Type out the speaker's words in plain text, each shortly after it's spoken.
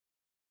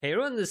Hey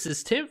everyone, this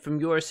is Tim from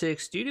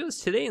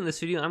YourSixStudios. Today in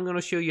this video, I'm going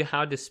to show you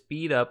how to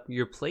speed up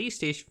your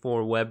PlayStation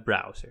 4 web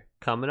browser.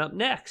 Coming up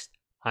next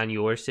on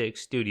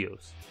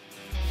YourSixStudios.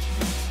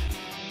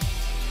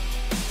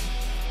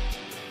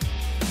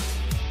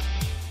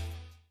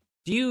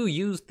 Do you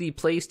use the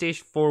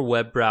PlayStation 4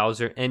 web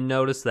browser and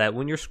notice that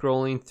when you're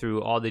scrolling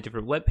through all the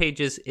different web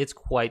pages, it's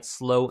quite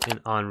slow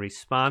and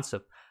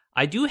unresponsive?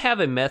 I do have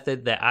a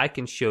method that I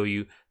can show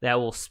you that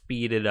will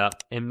speed it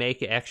up and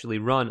make it actually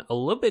run a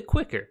little bit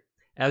quicker.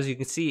 As you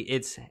can see,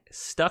 it's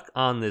stuck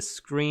on this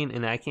screen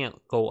and I can't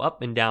go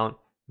up and down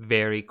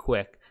very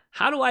quick.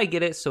 How do I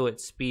get it so it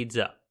speeds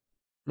up?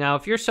 Now,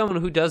 if you're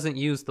someone who doesn't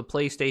use the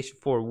PlayStation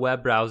 4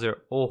 web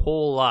browser a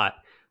whole lot,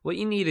 what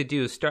you need to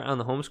do is start on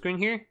the home screen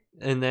here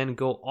and then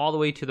go all the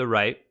way to the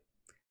right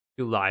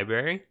to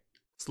Library,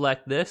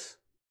 select this,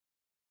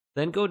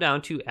 then go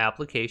down to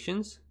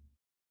Applications,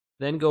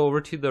 then go over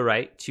to the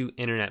right to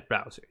Internet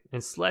Browser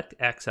and select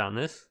X on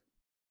this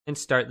and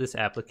start this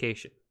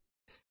application.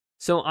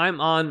 So I'm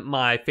on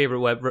my favorite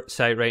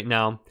website right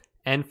now,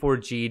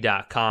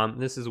 n4g.com.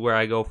 This is where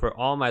I go for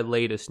all my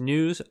latest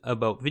news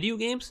about video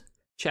games.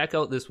 Check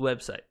out this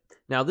website.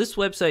 Now this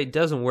website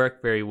doesn't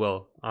work very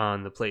well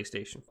on the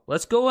PlayStation.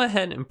 Let's go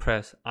ahead and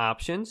press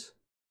Options,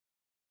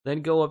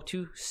 then go up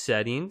to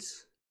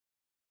Settings,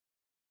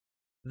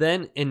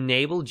 then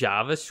Enable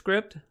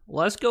JavaScript.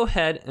 Let's go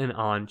ahead and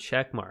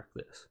uncheck mark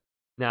this.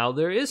 Now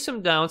there is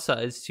some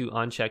downsides to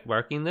uncheck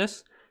marking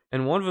this,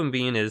 and one of them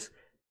being is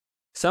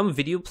some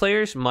video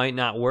players might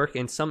not work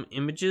and some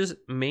images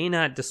may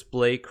not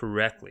display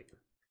correctly.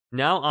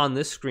 Now on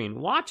this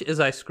screen, watch as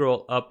I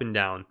scroll up and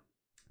down.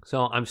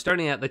 So I'm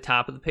starting at the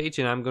top of the page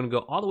and I'm going to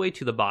go all the way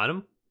to the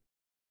bottom.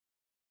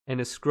 And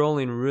it's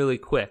scrolling really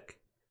quick.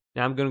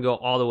 Now I'm going to go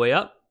all the way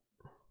up.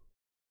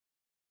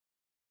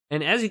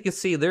 And as you can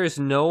see, there's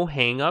no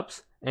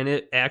hangups and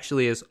it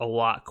actually is a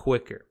lot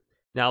quicker.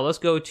 Now let's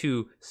go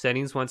to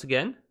Settings once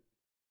again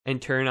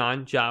and turn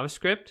on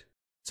JavaScript.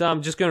 So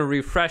I'm just going to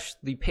refresh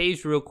the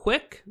page real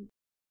quick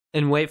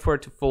and wait for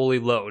it to fully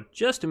load,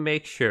 just to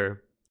make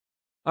sure.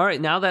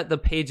 Alright, now that the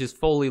page is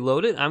fully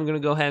loaded, I'm going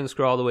to go ahead and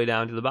scroll all the way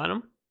down to the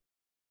bottom.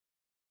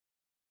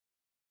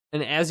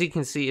 And as you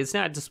can see, it's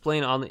not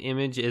displaying on the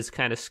image, it's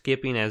kind of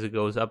skipping as it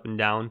goes up and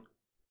down.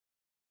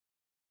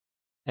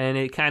 And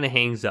it kind of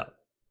hangs up.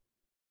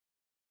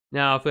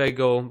 Now if I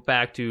go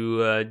back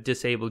to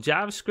disable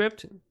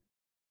JavaScript,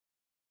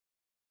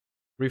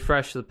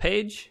 refresh the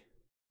page.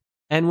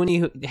 And when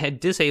you had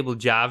disabled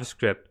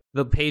JavaScript,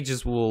 the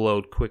pages will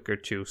load quicker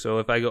too. So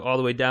if I go all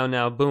the way down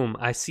now, boom,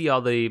 I see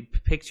all the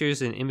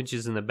pictures and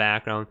images in the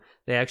background.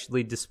 They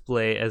actually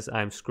display as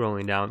I'm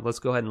scrolling down. Let's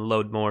go ahead and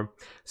load more.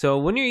 So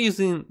when you're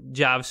using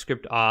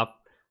JavaScript off,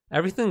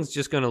 everything's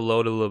just going to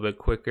load a little bit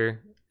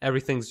quicker.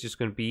 Everything's just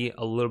going to be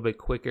a little bit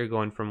quicker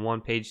going from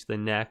one page to the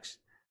next.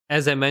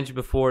 As I mentioned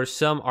before,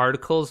 some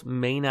articles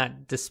may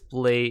not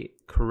display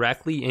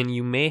correctly and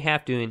you may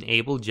have to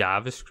enable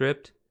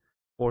JavaScript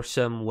or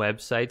some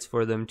websites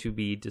for them to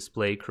be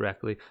displayed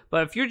correctly.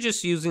 But if you're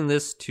just using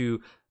this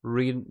to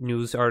read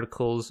news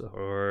articles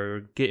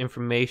or get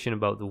information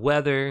about the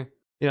weather,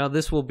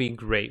 this will be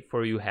great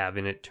for you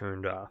having it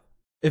turned off.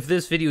 If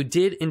this video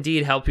did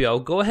indeed help you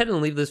out, go ahead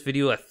and leave this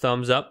video a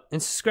thumbs up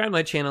and subscribe to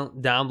my channel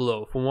down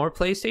below for more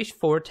PlayStation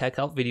 4 tech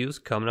help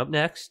videos coming up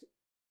next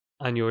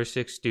on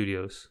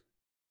YourSixStudios.